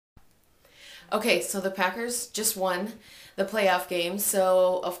Okay, so the Packers just won the playoff game,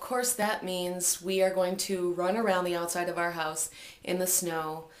 so of course that means we are going to run around the outside of our house in the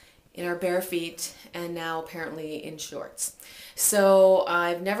snow, in our bare feet, and now apparently in shorts. So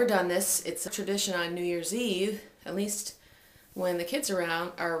I've never done this. It's a tradition on New Year's Eve, at least when the kids are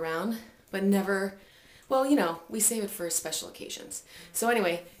around, but never, well, we save it for special occasions. So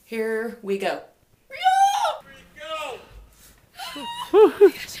anyway, here we go.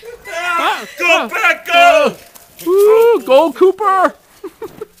 Go back, go! Woo, go Cooper!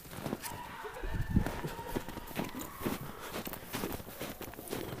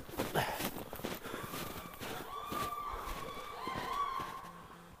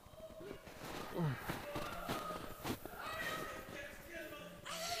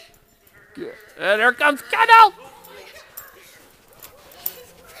 And there comes Kendall!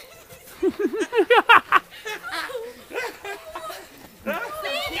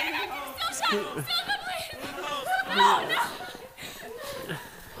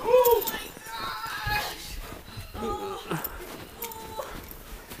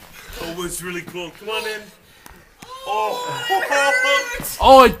 Oh, it's really cool. Come on in. Oh,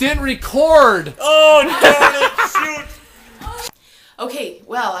 Oh, it didn't record! oh no, shoot! Okay,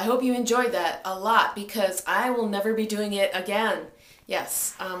 well, I hope you enjoyed that a lot because I will never be doing it again.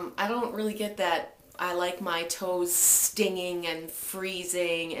 Yes, I don't really get that. I like my toes stinging and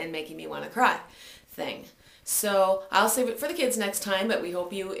freezing and making me want to cry thing. So I'll save it for the kids next time, but we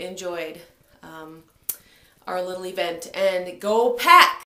hope you enjoyed our little event. And go Pack!